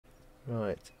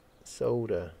Right,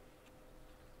 solder.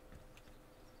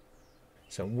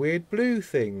 Some weird blue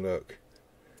thing, look.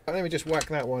 Let me just whack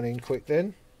that one in quick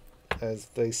then, as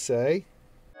they say.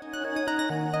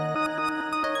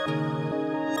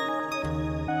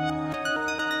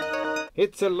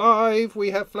 It's alive!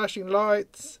 We have flashing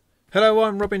lights! Hello,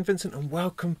 I'm Robin Vincent and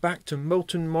welcome back to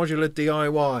Molten Modular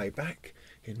DIY. Back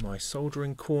in my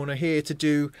soldering corner here to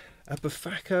do a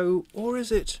Befaco, or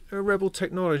is it a Rebel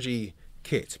Technology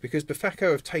kit? Because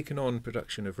Befaco have taken on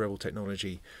production of Rebel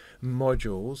Technology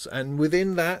modules, and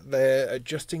within that they're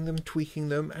adjusting them, tweaking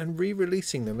them and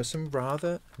re-releasing them as some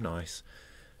rather nice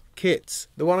kits.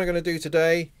 The one I'm going to do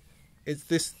today is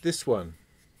this one.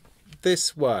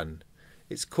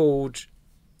 It's called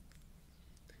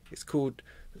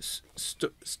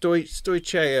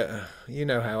Stoicheia. You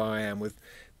know how I am with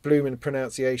blooming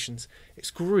pronunciations. It's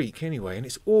Greek anyway, and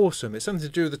it's awesome. It's something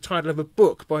to do with the title of a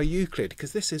book by Euclid,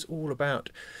 because this is all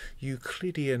about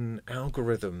Euclidean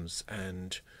algorithms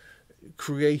and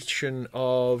creation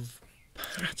of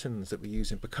patterns that we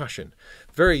use in percussion.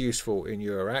 Very useful in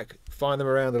Eurorack. Find them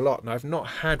around a lot, and I've not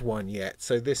had one yet,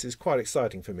 so this is quite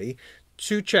exciting for me.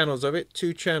 Two channels of it,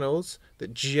 two channels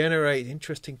that generate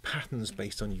interesting patterns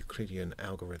based on Euclidean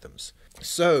algorithms.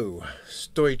 So,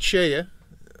 Stoicheia,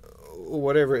 or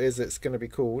whatever it is it's going to be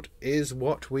called, is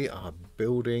what we are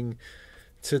building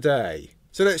today.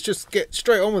 So let's just get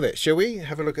straight on with it, shall we?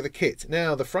 Have a look at the kit.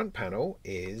 Now, the front panel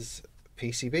is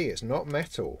PCB. It's not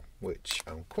metal, which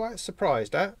I'm quite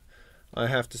surprised at, I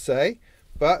have to say.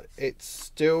 But it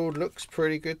still looks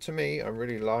pretty good to me. I'm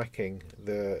really liking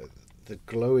the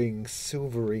glowing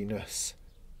silveriness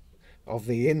of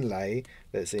the inlay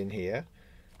that's in here,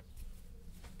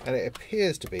 and it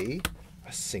appears to be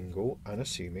a single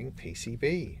unassuming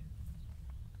PCB.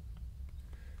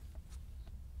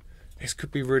 This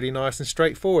could be really nice and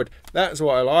straightforward. That's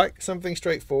what I like, something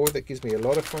straightforward that gives me a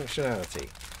lot of functionality.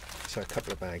 So a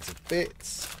couple of bags of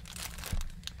bits,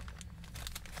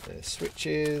 there's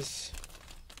switches,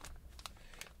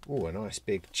 oh, a nice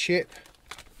big chip.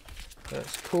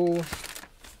 That's cool.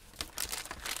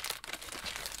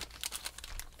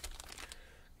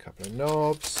 Couple of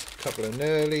knobs, couple of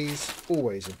knurlies,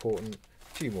 always important.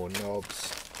 A few more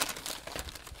knobs.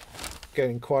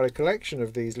 Getting quite a collection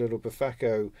of these little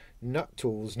Befaco nut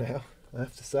tools now, I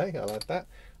have to say. I like that.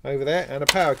 Over there, and a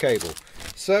power cable.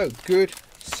 So, good,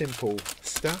 simple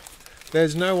stuff.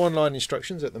 There's no online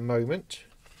instructions at the moment,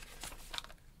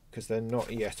 because they're not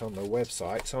yet on the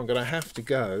website, so I'm going to have to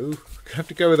go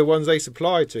with the ones they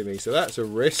supplied to me. So that's a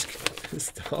risk to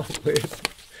start with,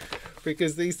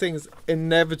 because these things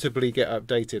inevitably get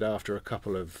updated after a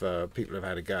couple of people have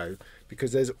had a go,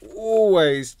 because there's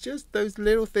always just those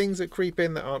little things that creep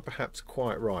in that aren't perhaps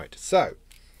quite right. So,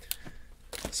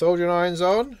 soldering irons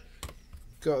on,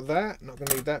 got that. Not going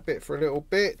to need that bit for a little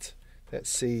bit. Let's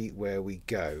see where we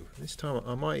go. This time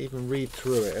I might even read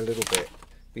through it a little bit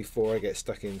before I get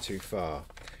stuck in too far,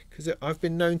 because I've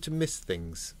been known to miss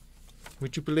things.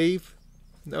 Would you believe?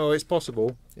 No, it's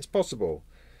possible. It's possible.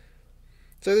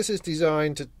 So this is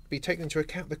designed to be taken into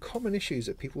account the common issues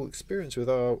that people experience with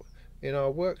in our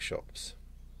workshops,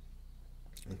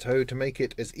 and to make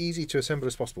it as easy to assemble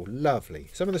as possible. Lovely.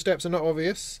 Some of the steps are not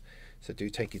obvious, so do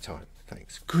take your time.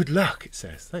 Thanks. Good luck, it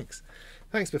says. Thanks.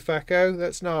 Thanks, Befaco.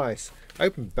 That's nice.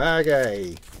 Open bag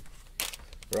A.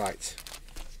 Right.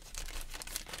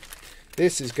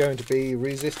 This is going to be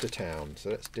Resistor Town, so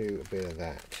let's do a bit of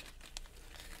that.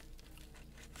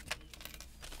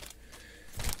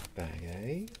 Bag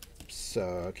A.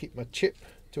 So I'll keep my chip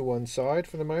to one side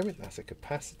for the moment. That's a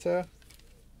capacitor.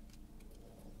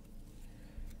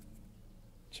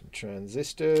 Some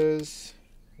transistors.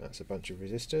 That's a bunch of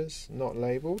resistors, not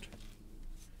labelled.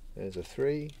 There's a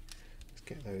 3. Let's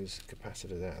get those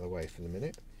capacitors out of the way for the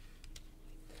minute.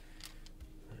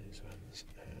 Those ones,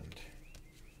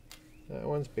 and that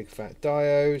one's big fat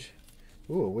diode.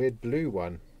 Ooh, a weird blue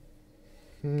one.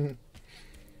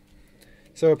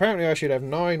 So apparently I should have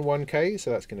 9 1Ks,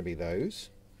 so that's going to be those.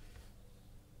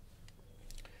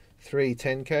 3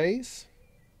 10Ks.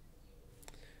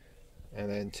 And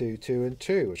then 2 2 and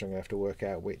 2, which I'm going to have to work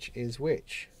out which is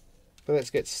which. But let's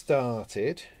get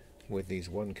started with these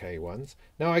 1K ones.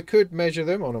 Now I could measure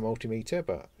them on a multimeter,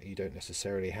 but you don't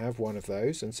necessarily have one of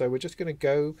those, and so we're just going to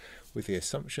go with the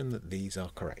assumption that these are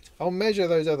correct. I'll measure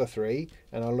those other 3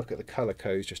 and I'll look at the color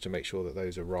codes just to make sure that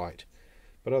those are right.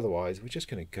 But otherwise we're just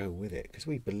going to go with it, because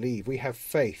we believe, we have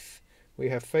faith in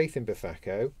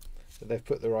Befaco that they've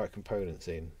put the right components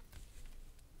in.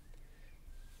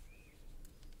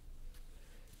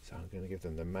 So I'm going to give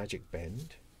them the magic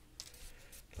bend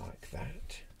like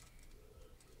that,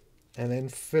 and then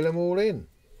fill them all in.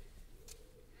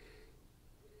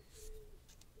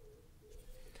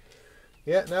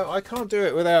 Yeah, no, I can't do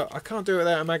it without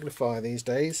a magnifier these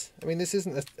days. I mean, this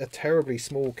isn't a terribly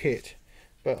small kit,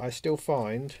 but I still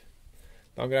find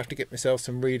that I'm going to have to get myself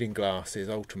some reading glasses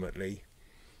ultimately.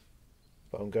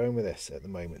 But I'm going with this at the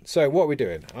moment. So what are we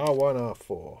doing? R1,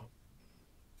 R4.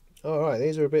 Alright,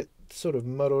 these are a bit sort of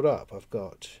muddled up. I've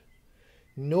got...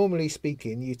 Normally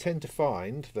speaking, you tend to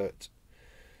find that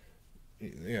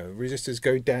resistors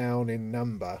go down in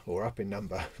number, or up in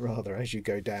number rather, as you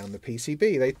go down the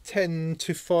PCB. They tend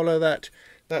to follow that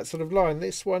sort of line.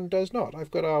 This one does not. I've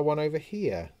got R1 over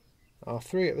here,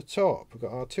 R3 at the top, I've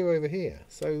got R2 over here.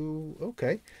 So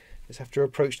okay, let's have to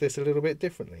approach this a little bit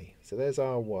differently. So there's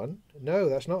R1. No,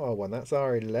 that's not R1, that's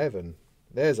R11.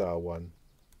 There's R1.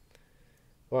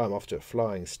 Well, I'm off to a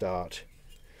flying start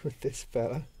with this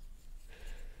fella.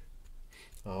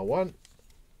 R1.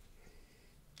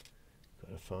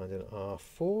 Got to find an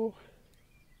R4.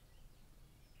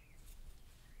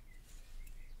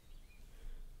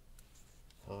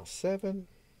 R7.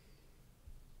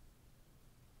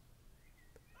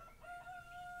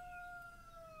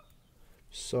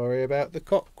 Sorry about the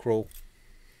cockerel.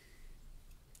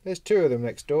 There's two of them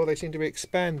next door. They seem to be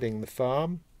expanding the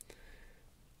farm,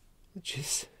 which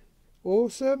is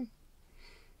awesome.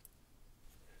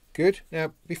 Good.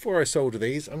 Now, before I solder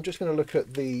these, I'm just going to look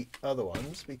at the other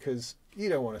ones, because you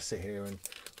don't want to sit here and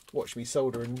watch me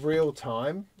solder in real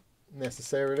time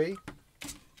necessarily.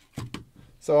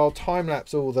 So I'll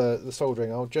time-lapse all the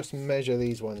soldering. I'll just measure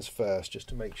these ones first, just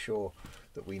to make sure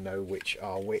that we know which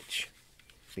are which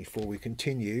before we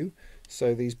continue.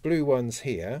 So these blue ones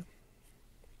here,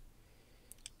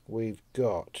 we've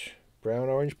got brown,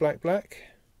 orange, black, black.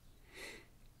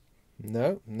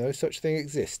 No such thing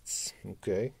exists.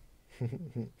 Okay.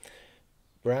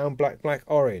 Brown, black, black,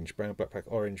 orange. Brown, black, black,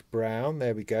 orange, brown.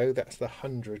 There we go. That's the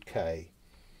 100K.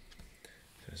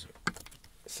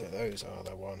 So those are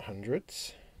the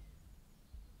 100s.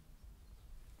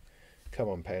 Come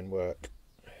on, pen, work.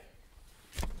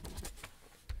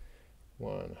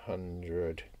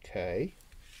 100K.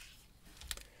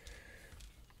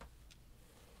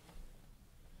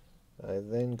 I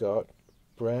then got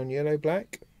brown, yellow,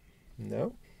 black.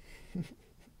 No.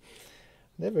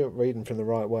 Never reading from the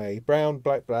right way. Brown,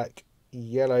 black, black,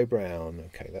 yellow, brown.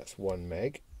 Okay, that's 1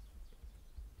 meg.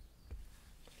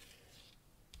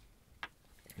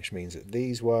 Which means that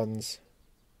these ones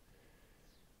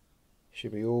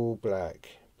should be all black.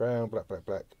 Brown, black, black,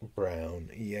 black,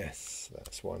 brown. Yes,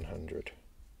 that's 100.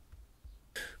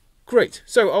 Great.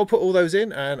 So I'll put all those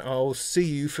in and I'll see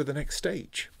you for the next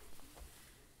stage.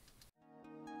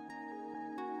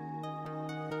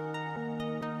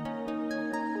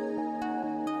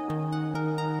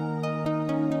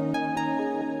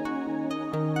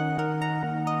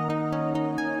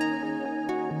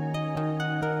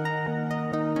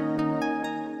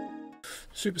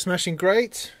 Super smashing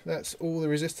great. That's all the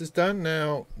resistors done.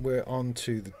 Now we're on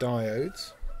to the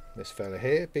diodes. This fella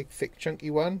here, big thick chunky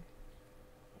one.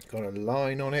 Got a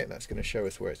line on it. That's going to show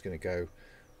us where it's going to go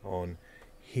on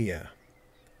here.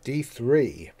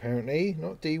 D3 apparently,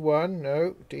 not D1,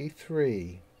 no,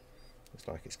 D3. Looks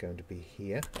like it's going to be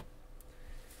here.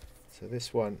 So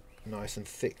this one, nice and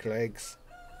thick legs.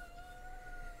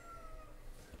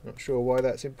 Not sure why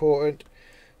that's important.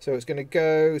 So it's going to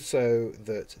go so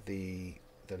that the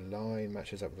line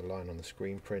matches up with the line on the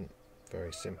screen print,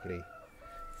 very simply,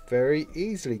 very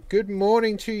easily. Good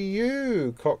morning to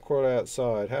you, cockerel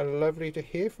outside. How lovely to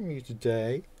hear from you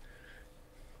today.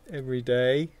 Every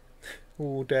day,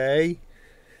 all day.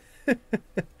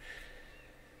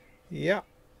 Yeah,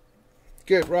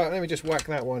 good. Right, let me just whack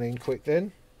that one in quick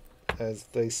then, as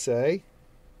they say.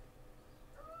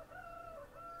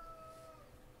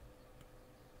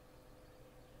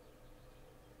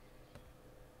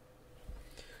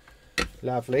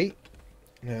 Lovely.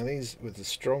 Now these with the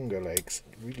stronger legs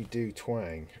really do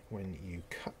twang when you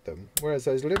cut them, whereas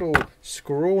those little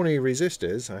scrawny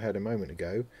resistors I had a moment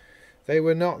ago, they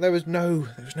were not. There was no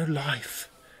life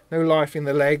in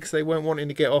the legs. They weren't wanting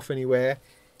to get off anywhere.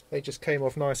 They just came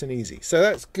off nice and easy. So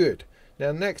that's good.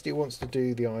 Now next it wants to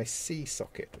do the IC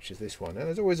socket, which is this one. And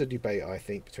there's always a debate, I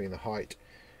think, between the height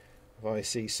of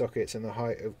IC sockets and the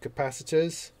height of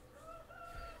capacitors.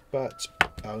 But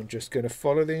I'm just going to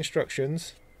follow the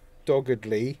instructions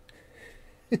doggedly.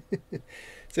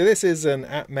 So this is an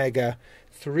Atmega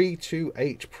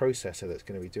 328 processor that's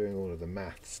going to be doing all of the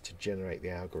maths to generate the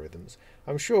algorithms.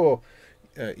 I'm sure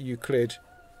Euclid,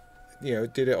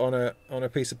 did it on a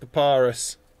piece of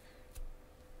papyrus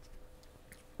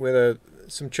with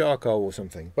some charcoal or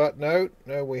something. But no,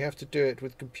 we have to do it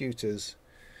with computers.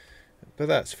 But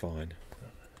that's fine.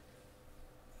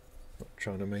 Not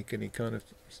trying to make any kind of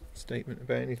statement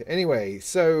about anything. Anyway,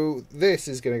 so this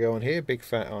is going to go on here, big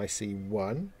fat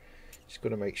IC1. Just got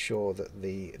to make sure that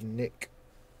the nick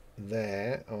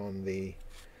there on the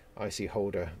IC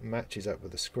holder matches up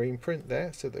with the screen print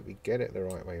there, so that we get it the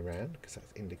right way around, because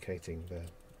that's indicating the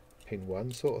pin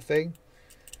 1 sort of thing.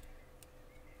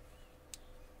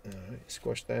 Alright,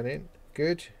 squash that in.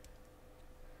 Good.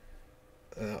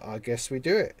 I guess we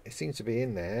do it. It seems to be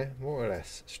in there more or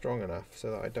less strong enough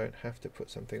so that I don't have to put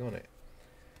something on it.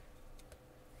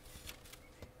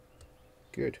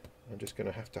 Good. I'm just going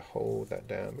to have to hold that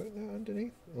down, but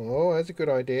underneath. Oh, that's a good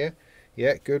idea.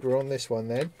 Yeah, good. We're on this one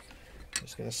then. I'm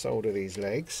just going to solder these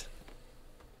legs.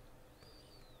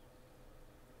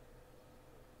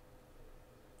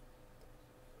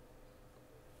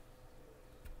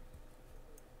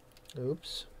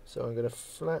 Oops. So I'm going to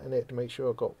flatten it to make sure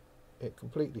I've got it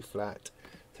completely flat.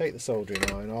 Take the soldering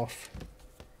iron off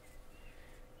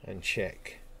and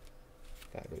check.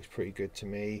 That looks pretty good to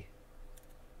me.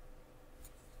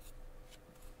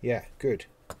 Yeah, good.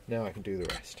 Now I can do the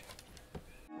rest.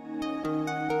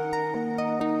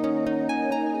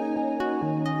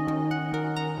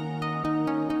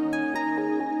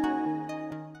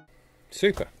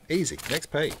 Super, easy. Next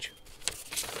page.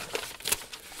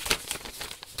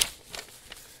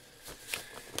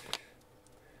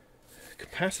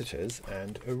 Capacitors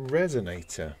and a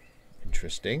resonator.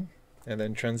 Interesting. And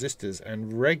then transistors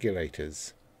and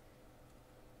regulators.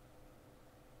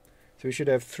 So we should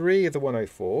have 3 of the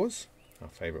 104s. Our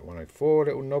favourite 104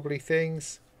 little knobbly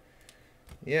things.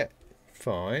 Yeah,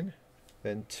 fine.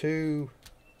 Then 2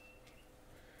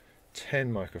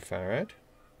 10 microfarad.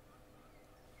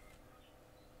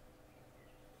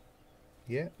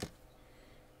 Yeah.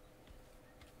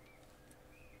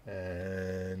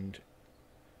 And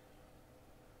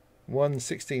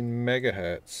 116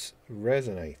 megahertz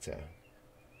resonator.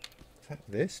 Is that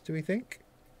this, do we think?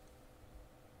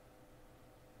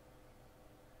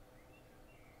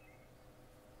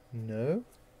 No.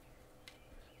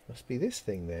 Must be this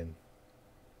thing then.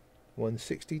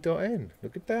 160.N.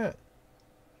 Look at that.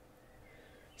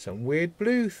 Some weird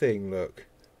blue thing, look.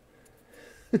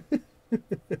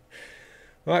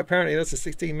 Right, apparently that's a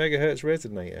 16 megahertz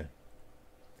resonator.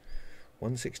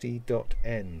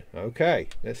 160.N. Okay,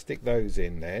 let's stick those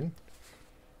in then.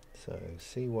 So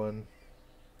C1.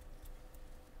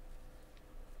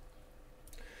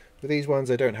 With these ones,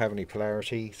 they don't have any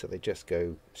polarity, so they just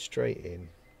go straight in.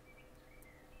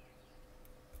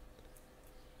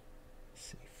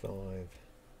 C5.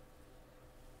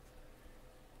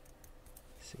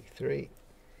 C3.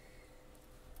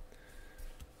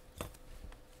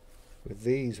 With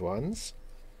these ones,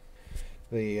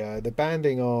 the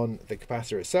banding on the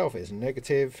capacitor itself is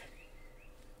negative,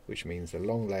 which means the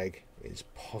long leg is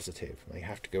positive. They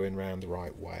have to go in round the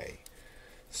right way.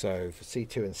 So for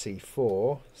C2 and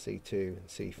C4, C2 and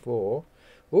C4,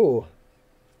 oh,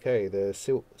 okay, the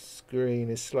screen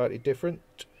is slightly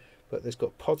different, but it's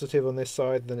got positive on this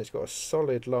side, then it's got a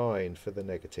solid line for the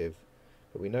negative.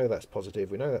 But we know that's positive,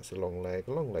 we know that's a long leg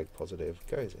positive,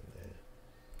 goes in there.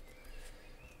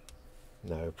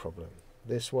 No problem.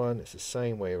 This one, it's the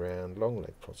same way around, long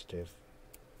leg positive.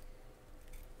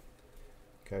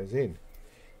 Goes in.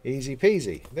 Easy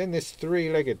peasy. Then this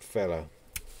 3-legged fella.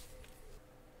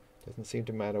 Doesn't seem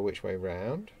to matter which way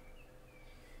round.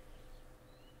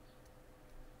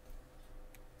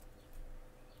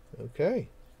 Okay.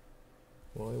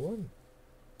 Y1.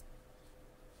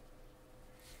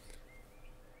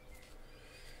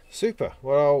 Super.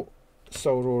 Well, I'll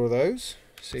solder all of those.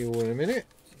 See you all in a minute.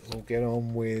 We'll get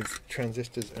on with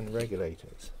transistors and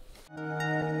regulators.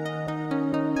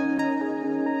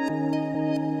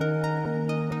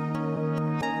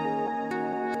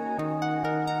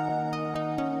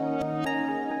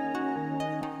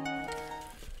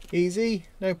 Easy,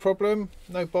 no problem,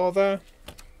 no bother.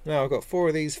 Now I've got 4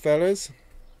 of these fellas,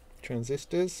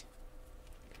 transistors,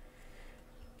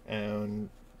 and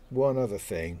one other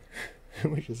thing,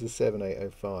 which is a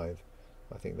 7805.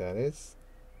 I think that is.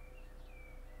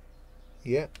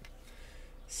 Yeah.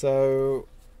 So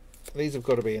these have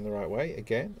got to be in the right way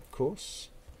again, of course.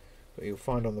 But you'll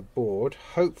find on the board,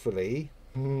 hopefully,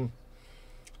 that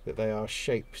they are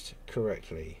shaped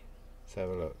correctly. Let's have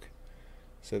a look.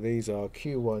 So these are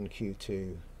Q1,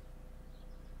 Q2,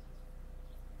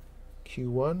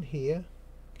 Q1 here,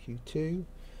 Q2.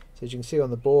 So as you can see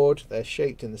on the board, they're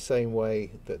shaped in the same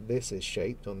way that this is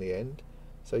shaped on the end.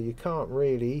 So you can't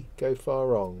really go far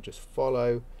wrong. Just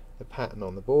follow the pattern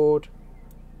on the board.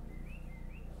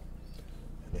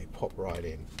 And they pop right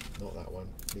in. Not that one,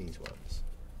 these ones.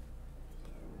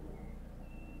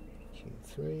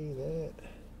 Q3 there.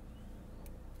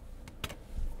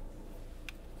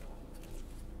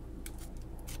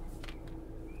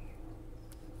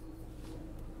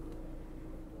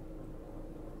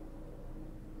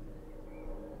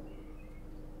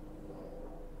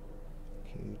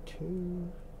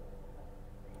 2.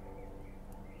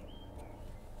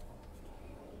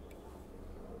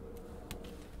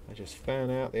 I just fan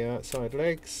out the outside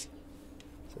legs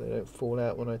so they don't fall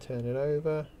out when I turn it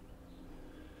over.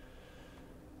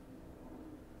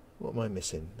 What am I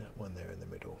missing? That one there in the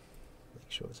middle. Make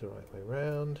sure it's the right way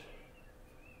round.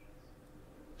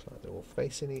 Looks like they're all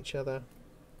facing each other.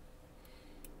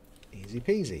 Easy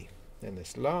peasy. Then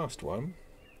this last one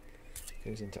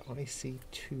goes into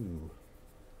IC2,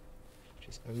 which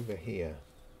is over here.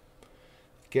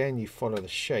 Again, you follow the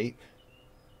shape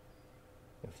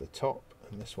of the top,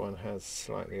 and this one has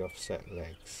slightly offset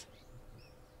legs.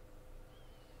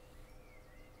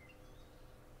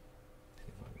 See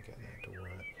if I can get that to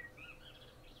work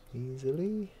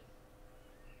easily.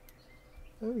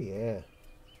 Oh yeah.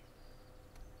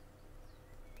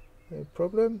 No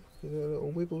problem. Give it a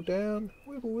little wibble down.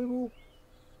 Wibble, wibble.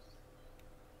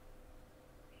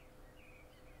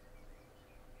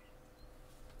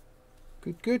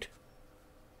 Good, good.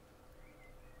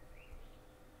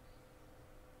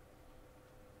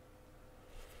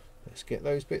 Let's get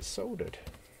those bits soldered.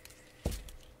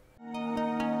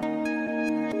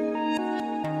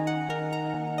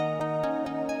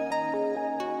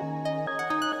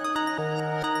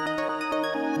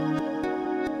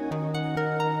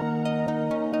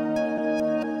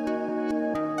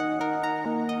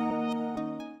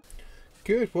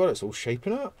 Good, well it's all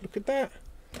shaping up, look at that.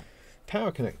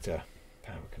 Power connector,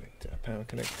 power connector, power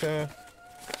connector.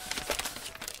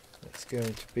 That's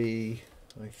going to be,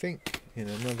 I think, in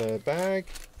another bag.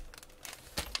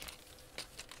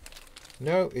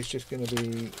 No, it's just going to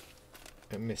be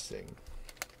a missing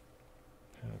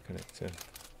power connector.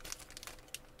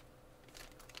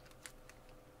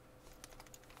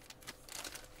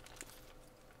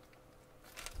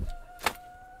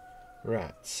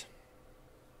 Rats.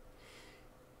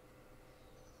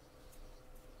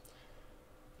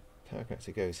 Power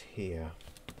connector goes here.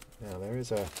 Now there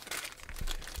is a...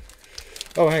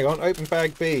 Oh, hang on. Open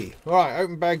bag B. Right,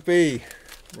 open bag B.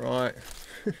 Right.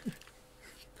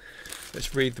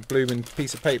 Let's read the blooming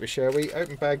piece of paper, shall we?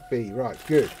 Open bag B. Right,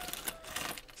 good.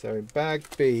 So in bag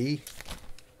B,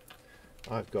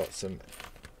 I've got some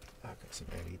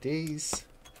LEDs,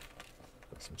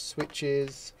 got some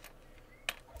switches,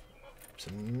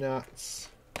 some nuts,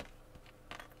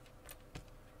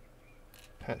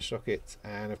 patch sockets,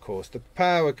 and of course the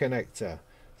power connector.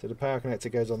 So the power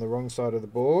connector goes on the wrong side of the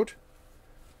board,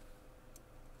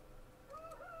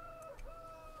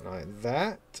 like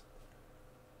that.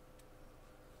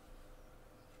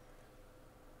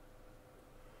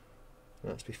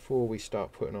 That's before we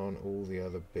start putting on all the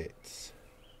other bits.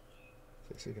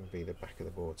 So this is going to be the back of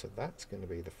the board, so that's going to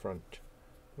be the front.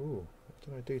 Ooh, what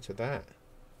did I do to that?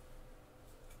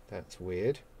 That's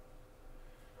weird.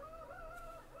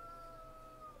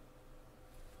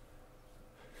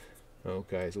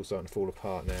 Okay, it's all starting to fall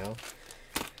apart now.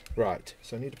 Right,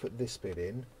 so I need to put this bit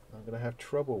in. I'm going to have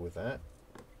trouble with that.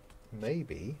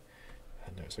 Maybe,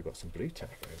 I notice I've got some blue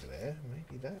tack over there.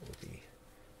 Maybe that would be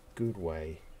a good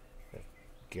way of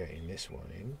getting this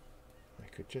one in. I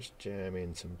could just jam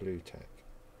in some blue tack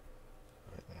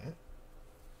like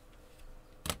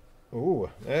that. Oh,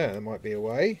 there might be a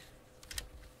way.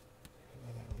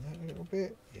 On that a little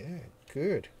bit. Yeah,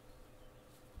 good.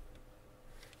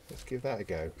 Let's give that a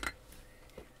go.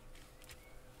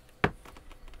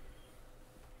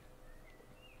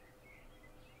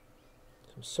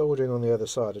 Some soldering on the other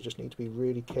side. I just need to be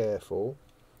really careful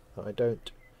that I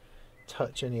don't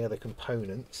touch any other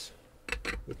components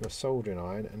with my soldering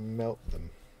iron and melt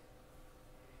them.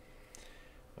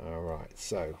 Alright,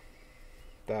 so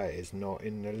that is not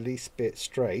in the least bit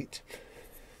straight.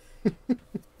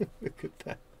 Look at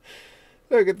that.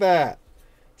 Look at that.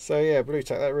 So yeah, blue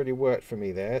tack, that really worked for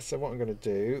me there. So what I'm going to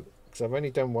do, because I've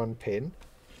only done one pin,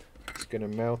 I'm just going to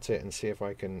melt it and see if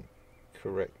I can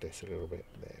correct this a little bit.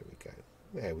 There we go.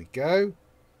 There we go.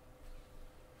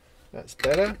 That's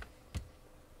better.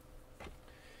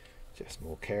 Just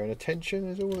more care and attention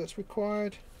is all that's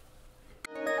required.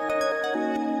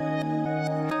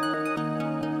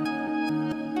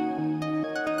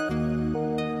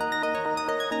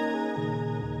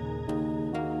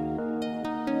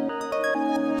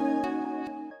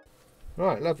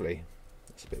 Right, lovely.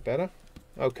 That's a bit better.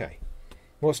 Okay,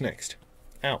 what's next?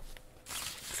 Out.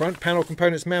 Front panel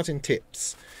components mounting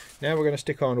tips. Now we're going to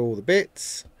stick on all the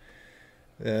bits.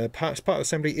 Part of the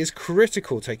assembly is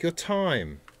critical. Take your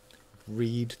time.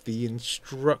 Read the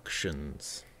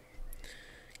instructions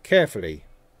carefully.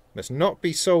 Must not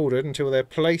be soldered until they're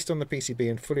placed on the PCB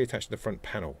and fully attached to the front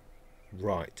panel.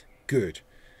 Right, good.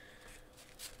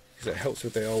 Because it helps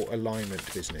with the whole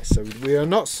alignment business. So we are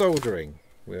not soldering.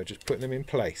 We are just putting them in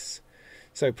place.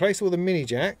 So place all the mini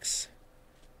jacks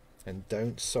and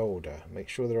don't solder. Make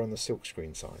sure they're on the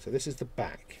silkscreen side. So this is the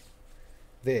back.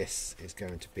 This is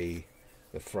going to be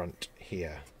the front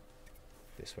here.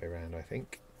 This way around, I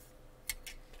think.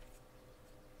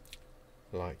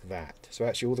 Like that. So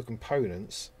actually all the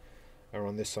components are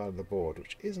on this side of the board,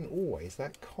 which isn't always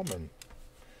that common.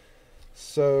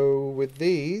 So with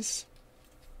these,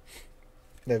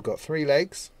 they've got 3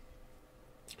 legs,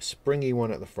 springy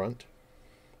one at the front,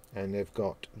 and they've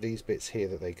got these bits here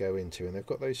that they go into, and they've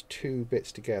got those 2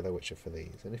 bits together which are for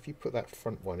these. And if you put that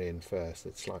front one in first,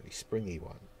 that slightly springy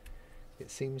one, it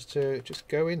seems to just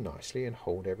go in nicely and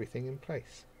hold everything in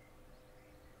place.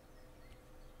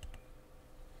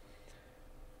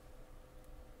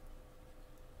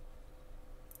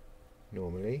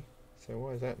 Normally. So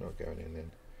why is that not going in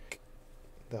then?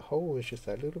 The hole is just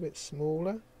a little bit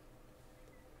smaller.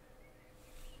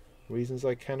 Reasons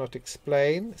I cannot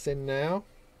explain. It's in now.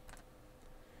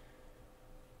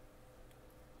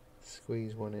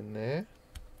 Squeeze one in there.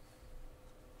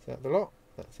 Is that the lot?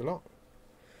 That's the lot.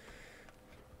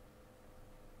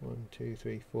 1, 2,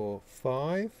 3, 4,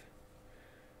 5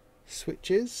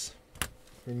 switches.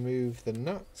 Remove the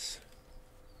nuts.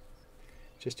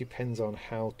 Just depends on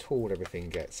how tall everything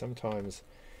gets. Sometimes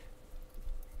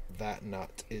that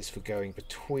nut is for going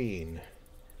between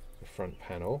the front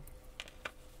panel.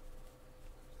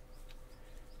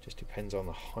 Just depends on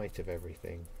the height of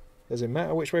everything. Doesn't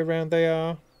matter which way around they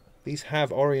are. These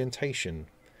have orientation.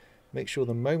 Make sure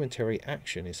the momentary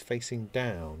action is facing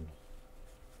down.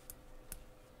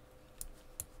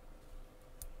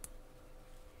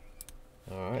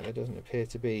 Alright, there doesn't appear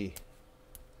to be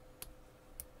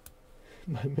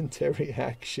momentary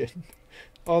action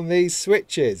on these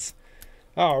switches.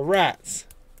 Oh, rats.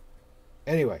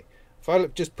 Anyway, if I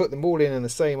just put them all in the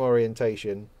same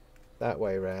orientation, that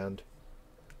way around,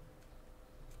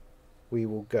 we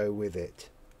will go with it.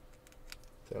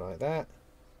 So like that.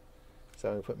 So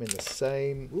I'm going to put them in the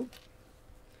same. Whoop.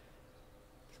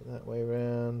 So that way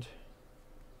around.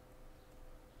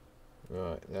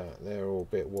 Right, they're all a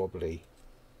bit wobbly.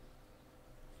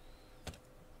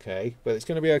 Okay, but it's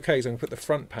going to be okay, so I'm going to put the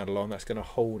front panel on. That's going to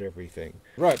hold everything.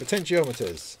 Right,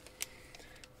 potentiometers.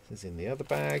 This is in the other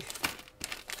bag.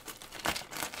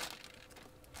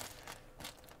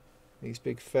 These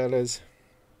big fellas.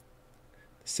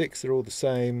 The 6 are all the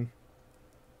same.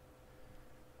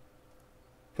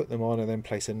 Put them on and then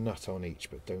place a nut on each,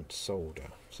 but don't solder.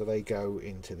 So they go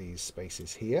into these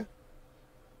spaces here.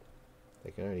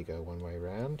 They can only go one way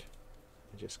around.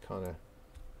 And just kind of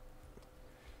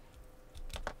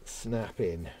snap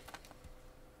in.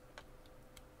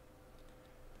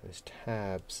 Those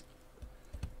tabs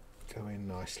go in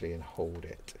nicely and hold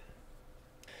it.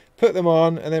 Put them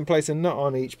on and then place a nut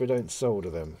on each, but don't solder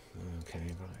them. Okay,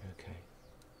 right, okay.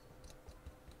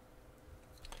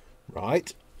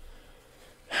 Right.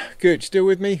 Good, still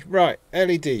with me? Right,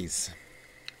 LEDs.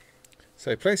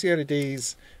 So place the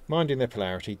LEDs, minding their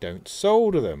polarity, don't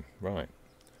solder them. Right.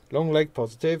 Long leg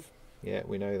positive. Yeah,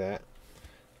 we know that.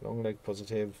 Long leg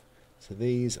positive. So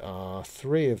these are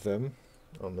 3 of them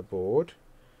on the board.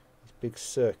 These big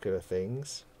circular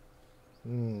things.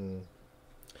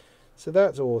 So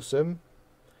that's awesome.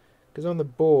 Because on the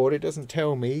board it doesn't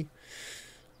tell me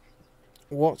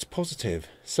what's positive.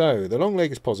 So the long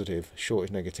leg is positive, short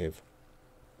is negative.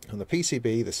 On the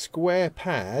PCB, the square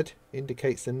pad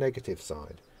indicates the negative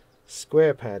side.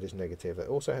 Square pad is negative. It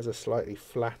also has a slightly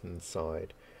flattened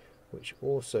side, which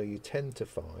also you tend to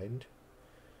find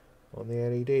on the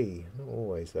LED. Not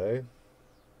always though.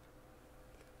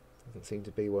 Doesn't seem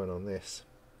to be one on this.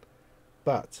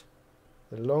 But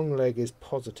the long leg is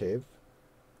positive,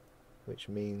 which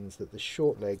means that the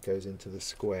short leg goes into the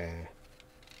square.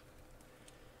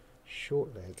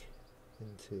 Short leg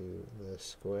into the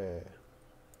square.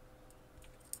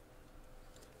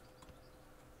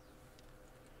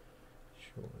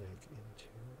 Short leg into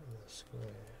the square.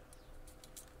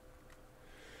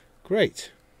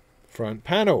 Great. Front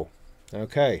panel.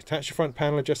 Okay, attach the front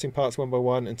panel, adjusting parts one by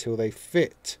one until they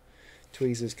fit.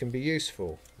 Tweezers can be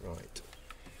useful. Right.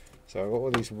 So I've got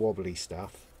all these wobbly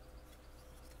stuff.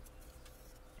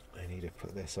 I need to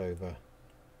put this over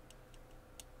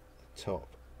the top.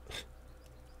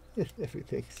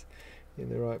 Everything's in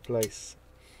the right place.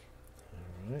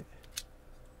 Alright.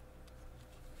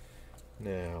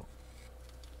 Now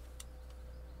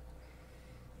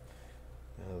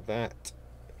that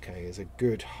is a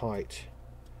good height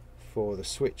for the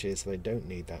switches. They don't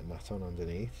need that nut on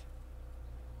underneath.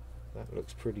 That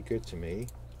looks pretty good to me.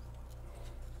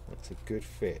 That's a good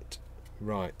fit.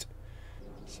 Right.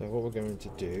 So what we're going to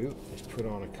do is put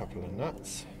on a couple of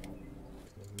nuts.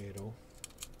 middle.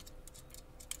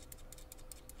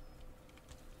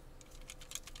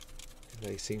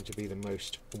 They seem to be the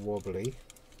most wobbly.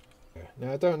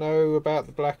 Now I don't know about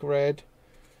the black red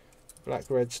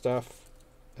stuff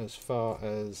as far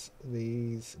as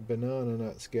these banana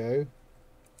nuts go.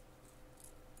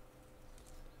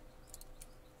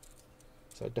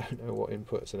 So I don't know what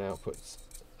inputs and outputs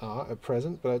are at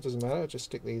present, but it doesn't matter. I'll just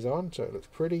stick these on so it looks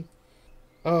pretty.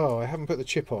 Oh, I haven't put the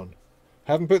chip on.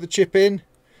 Haven't put the chip in.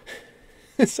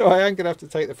 So I am going to have to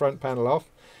take the front panel off.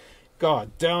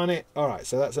 God darn it. Alright,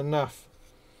 so that's enough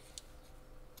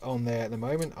on there at the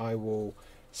moment. I will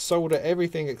solder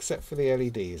everything except for the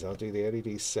LEDs. I'll do the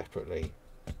LEDs separately.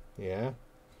 Yeah.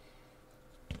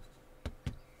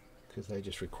 Because they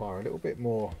just require a little bit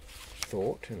more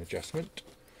thought and adjustment.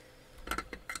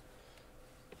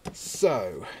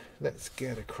 So, let's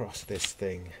get across this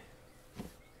thing.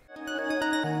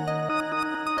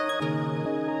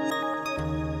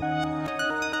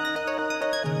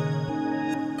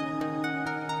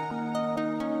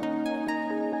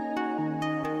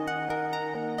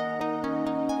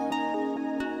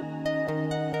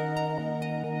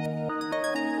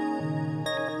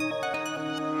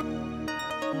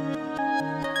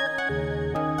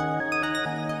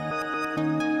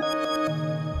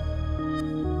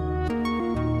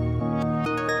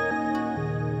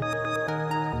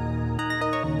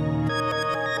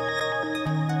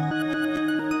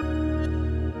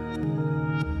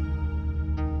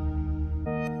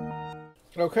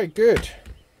 Okay, good.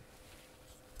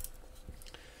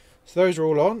 So those are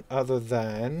all on, other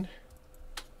than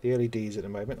the LEDs at the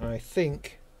moment. I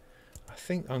think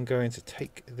I'm going to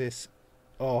take this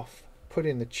off, put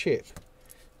in the chip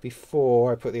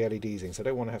before I put the LEDs in. So I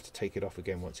don't want to have to take it off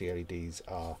again once the LEDs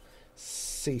are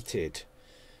seated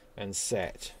and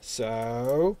set.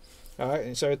 So, all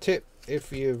right. So a tip: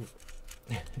 if you're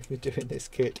doing this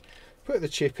kit, put the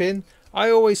chip in. I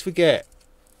always forget.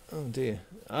 Oh dear.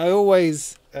 I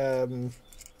always tend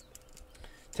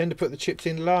to put the chips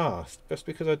in last, just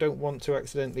because I don't want to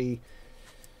accidentally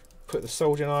put the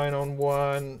soldering iron on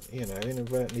one, you know,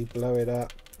 inadvertently blow it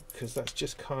up, because that's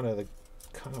just kind of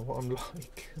what I'm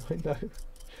like.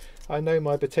 I know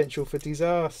my potential for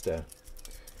disaster.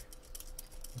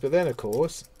 But then of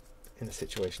course, in a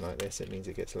situation like this, it means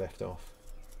it gets left off.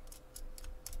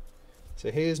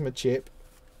 So here's my chip.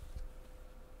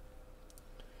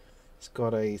 It's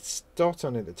got a dot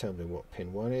on it that tells me what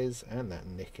pin 1 is, and that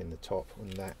nick in the top,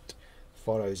 and that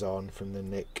follows on from the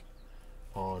nick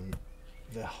on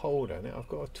the holder. Now I've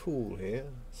got a tool here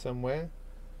somewhere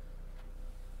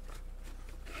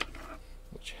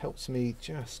which helps me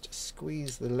just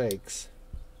squeeze the legs.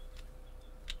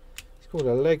 It's called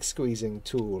a leg squeezing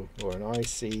tool, or an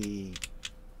IC,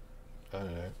 I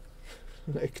don't know,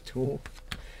 leg tool,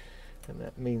 and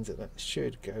that means that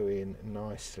should go in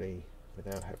nicely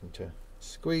without having to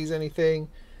squeeze anything.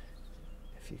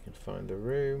 If you can find the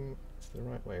room, it's the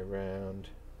right way around.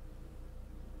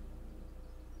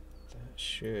 That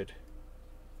should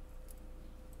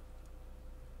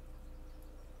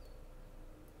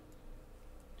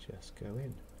just go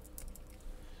in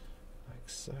like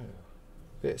so.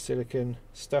 Bit of silicone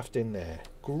stuffed in there.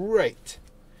 Great.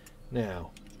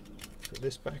 Now put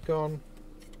this back on.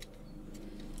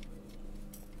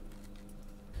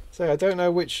 So I don't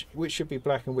know which should be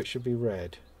black and which should be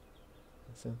red.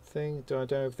 That's a thing. I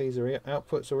don't know if these are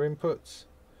outputs or inputs.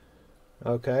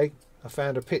 Okay, I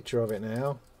found a picture of it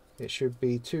now. It should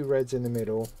be 2 reds in the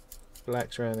middle,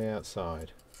 blacks around the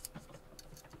outside.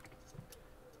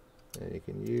 And you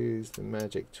can use the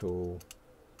magic tool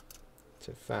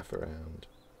to faff around.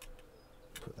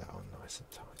 Put that on nice and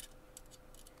tight.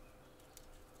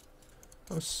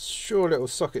 I'm sure little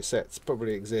socket sets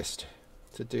probably exist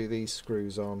to do these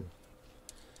screws on,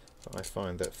 but I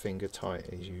find that finger tight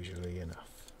is usually enough.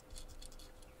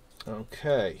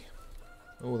 Okay,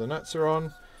 all the nuts are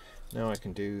on. Now I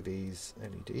can do these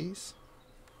LEDs.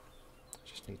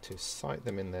 Just need to sight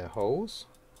them in their holes.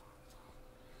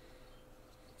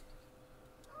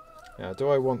 Now, do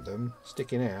I want them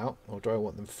sticking out or do I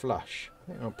want them flush?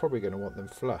 I think I'm probably going to want them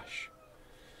flush.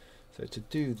 So to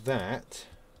do that,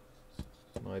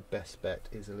 my best bet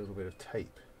is a little bit of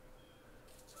tape.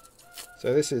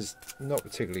 So this is not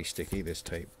particularly sticky, this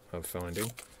tape, I'm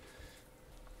finding.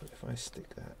 But if I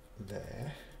stick that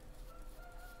there,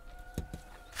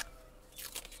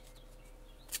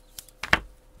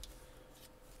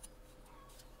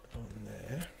 on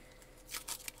there,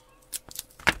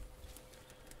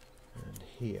 and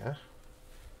here,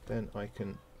 then I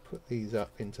can put these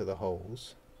up into the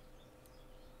holes,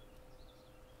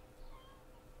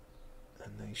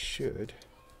 and they should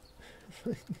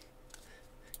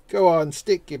Go on,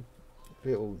 stick your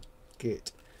little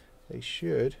git. They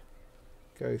should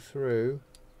go through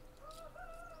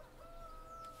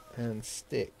and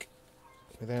stick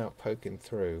without poking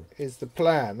through. Is the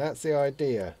plan. That's the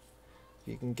idea.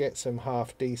 You can get some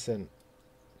half decent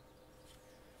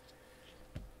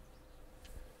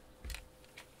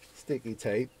sticky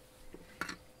tape.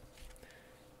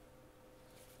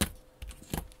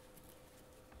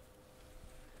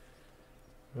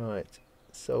 Right,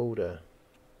 solder.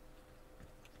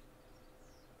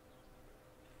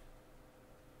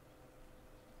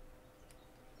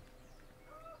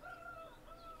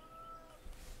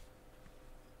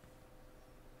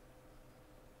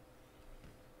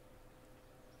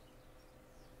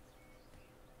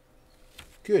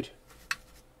 Good.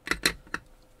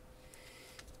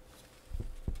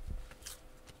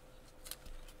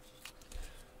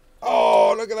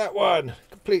 Oh, look at that one.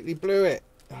 Completely blew it.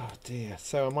 Oh dear.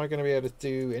 So am I going to be able to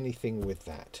do anything with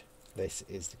that? This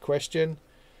is the question.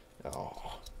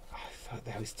 Oh, I thought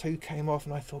those two came off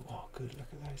and I thought, oh good, look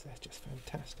at those. They're just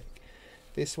fantastic.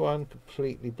 This one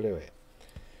completely blew it.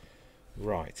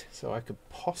 Right. So I could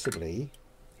possibly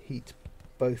heat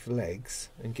both legs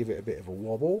and give it a bit of a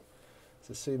wobble. It's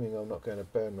assuming I'm not going to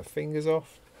burn my fingers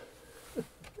off.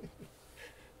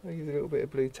 I'll use a little bit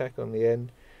of blue tack on the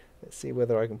end. Let's see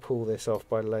whether I can pull this off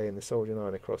by laying the soldering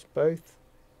iron across both.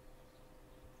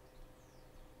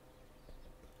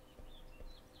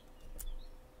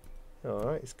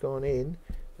 Alright, it's gone in,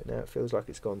 but now it feels like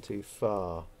it's gone too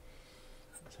far.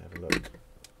 Let's have a look.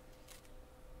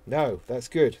 No, that's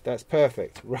good. That's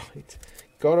perfect. Right.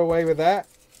 Got away with that.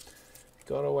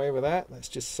 Got away with that. Let's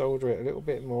just solder it a little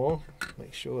bit more.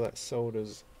 Make sure that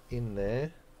solder's in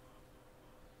there.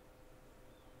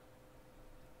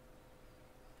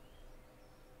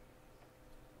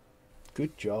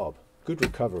 Good job. Good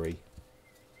recovery.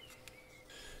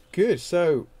 Good.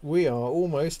 So we are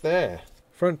almost there.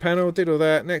 Front panel, did all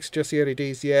that. Next, just the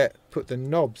LEDs yet. Put the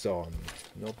knobs on.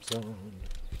 Knobs on.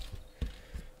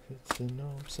 Put the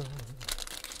knobs on.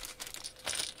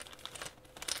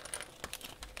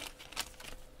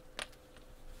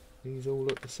 These all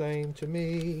look the same to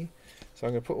me. So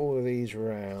I'm going to put all of these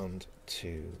round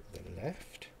to the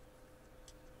left.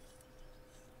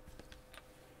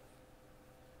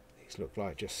 These look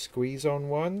like just squeeze on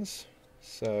ones.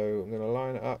 So I'm going to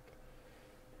line it up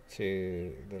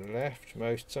to the left,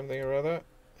 most something or other,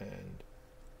 and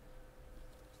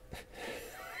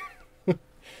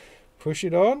push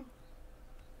it on.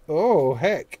 Oh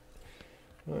heck!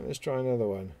 Right, let's try another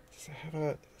one. Does it have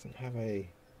a? Doesn't have a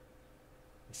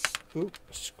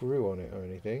screw on it or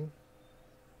anything.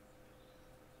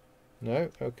 No.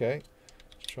 Okay.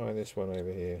 Let's try this one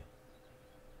over here.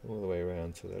 All the way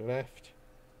around to the left.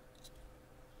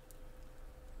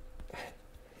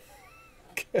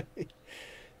 Okay.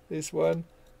 This one.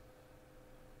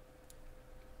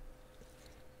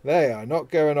 They are not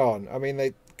going on. I mean,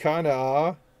 they kind of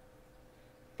are,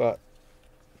 but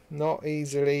not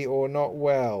easily or not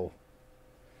well.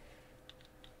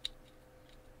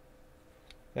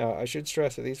 Now, I should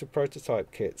stress that these are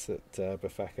prototype kits that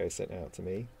Befaco sent out to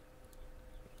me,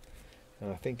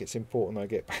 and I think it's important I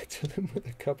get back to them with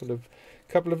a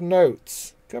couple of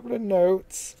notes.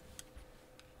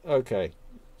 Okay.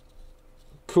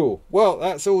 Cool. Well,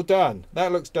 that's all done.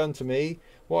 That looks done to me.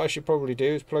 What I should probably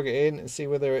do is plug it in and see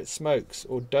whether it smokes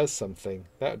or does something.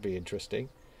 That would be interesting.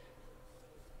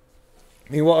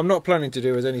 I mean, what I'm not planning to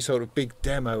do is any sort of big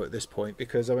demo at this point,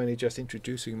 because I'm only just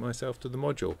introducing myself to the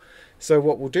module. So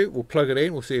what we'll do, we'll plug it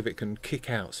in, we'll see if it can kick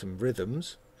out some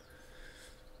rhythms,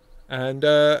 and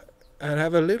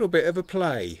have a little bit of a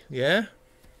play. Yeah?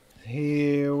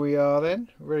 Here we are then,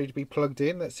 ready to be plugged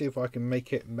in. Let's see if I can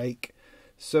make it make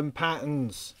some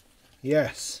patterns.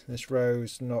 Yes, this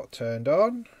row's not turned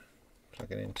on.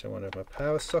 Plug it into one of my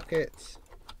power sockets.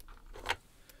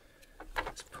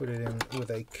 Let's put it in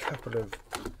with a couple of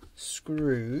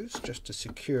screws just to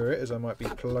secure it, as I might be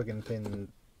plugging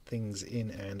things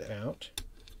in and out.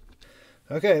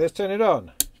 Okay, let's turn it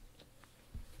on.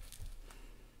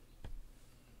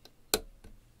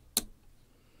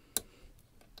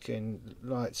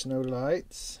 Lights, no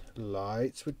lights.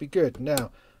 Lights would be good.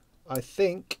 Now, I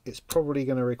think it's probably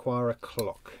going to require a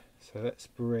clock. So let's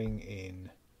bring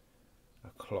in a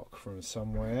clock from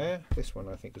somewhere. This one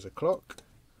I think is a clock.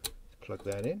 Let's plug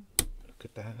that in. Look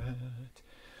at that.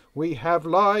 We have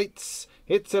lights.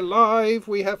 It's alive.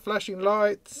 We have flashing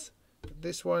lights.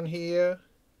 This one here.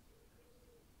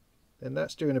 Then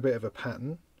that's doing a bit of a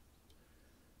pattern.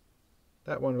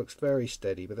 That one looks very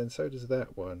steady, but then so does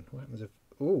that one. What happens if...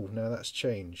 Oh, now that's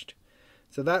changed.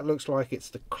 So that looks like it's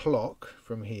the clock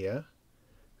from here,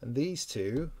 and these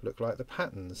two look like the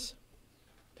patterns.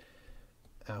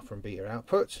 Alpha and beta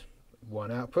output,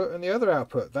 one output and the other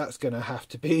output. That's going to have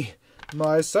to be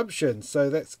my assumption. So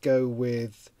let's go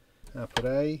with output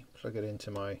A, plug it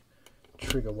into my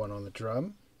trigger 1 on the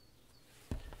drum.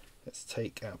 Let's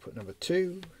take output number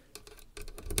 2,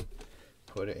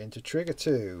 put it into trigger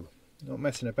 2. Not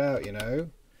messing about, you know.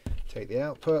 Take the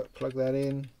output, plug that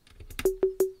in.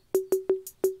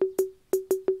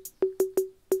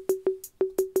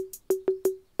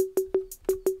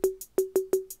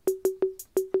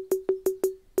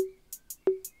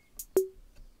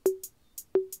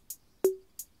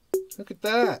 Look at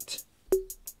that.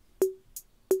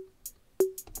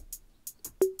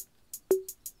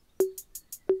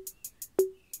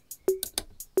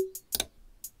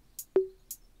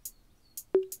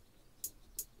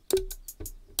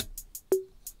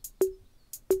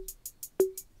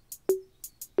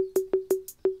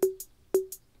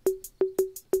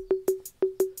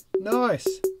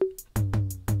 Nice.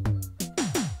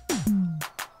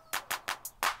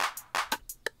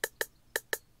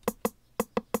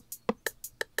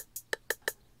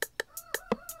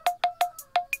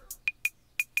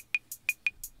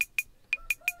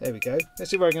 There we go.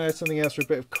 Let's see if I can add something else for a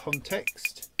bit of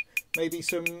context. Maybe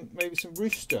some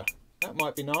rooster. That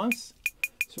might be nice.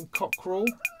 Some cockerel.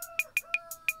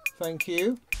 Thank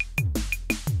you.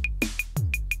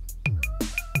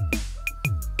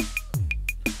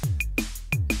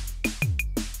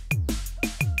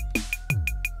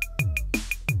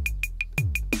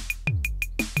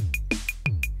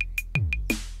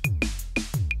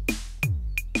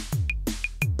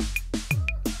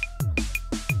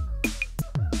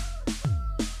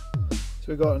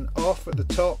 We've got an off at the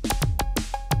top,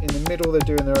 in the middle they're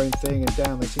doing their own thing, and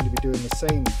down they seem to be doing the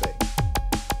same thing.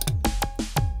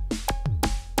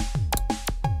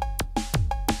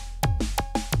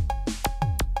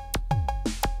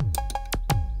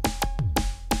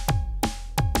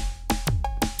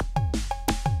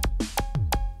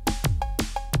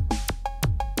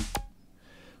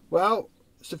 Well,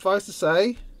 suffice to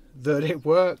say that it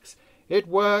works. It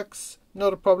works.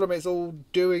 Not a problem, it's all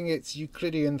doing its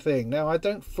Euclidean thing. Now, I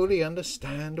don't fully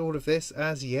understand all of this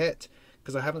as yet,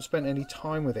 because I haven't spent any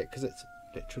time with it, because it's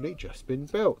literally just been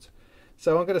built.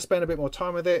 So I'm going to spend a bit more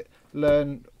time with it,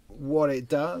 learn what it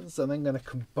does, and then going to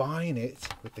combine it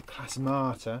with the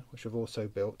Capacitors, which I've also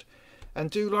built, and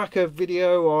do like a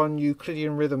video on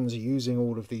Euclidean rhythms using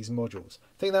all of these modules.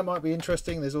 I think that might be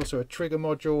interesting. There's also a trigger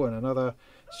module and another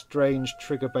strange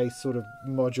trigger-based sort of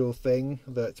module thing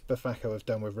that Befaco have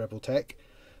done with Rebel Tech.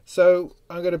 So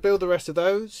I'm going to build the rest of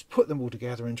those, put them all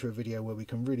together into a video where we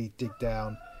can really dig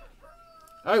down.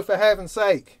 Oh, for heaven's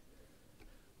sake!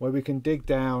 Where we can dig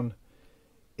down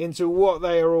into what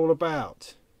they are all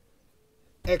about.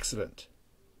 Excellent.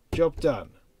 Job done.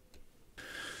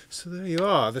 So there you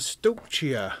are, the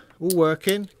Stoicheia, all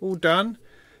working, all done.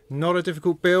 Not a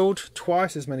difficult build,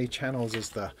 twice as many channels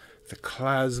as the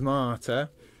Capacitors,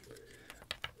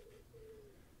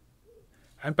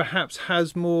 and perhaps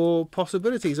has more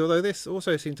possibilities, although this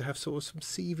also seems to have sort of some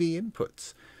CV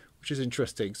inputs, which is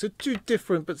interesting. So two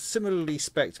different but similarly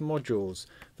spec'd modules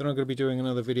that I'm going to be doing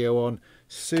another video on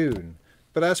soon.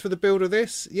 But as for the build of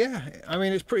this, yeah, I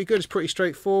mean, it's pretty good, it's pretty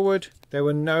straightforward. There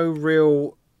were no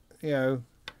real,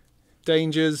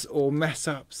 dangers or mess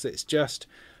ups. It's just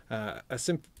a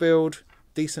simple build,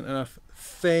 decent enough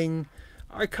thing.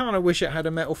 I kind of wish it had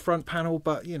a metal front panel,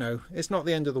 but it's not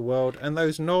the end of the world. And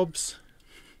those knobs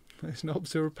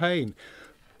are a pain.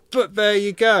 But there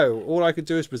you go. All I could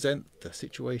do is present the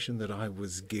situation that I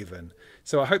was given.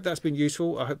 So I hope that's been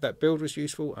useful. I hope that build was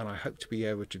useful, and I hope to be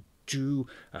able to do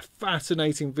a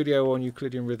fascinating video on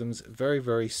Euclidean rhythms very,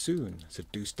 very soon. So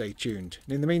do stay tuned.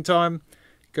 And in the meantime,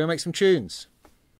 go make some tunes.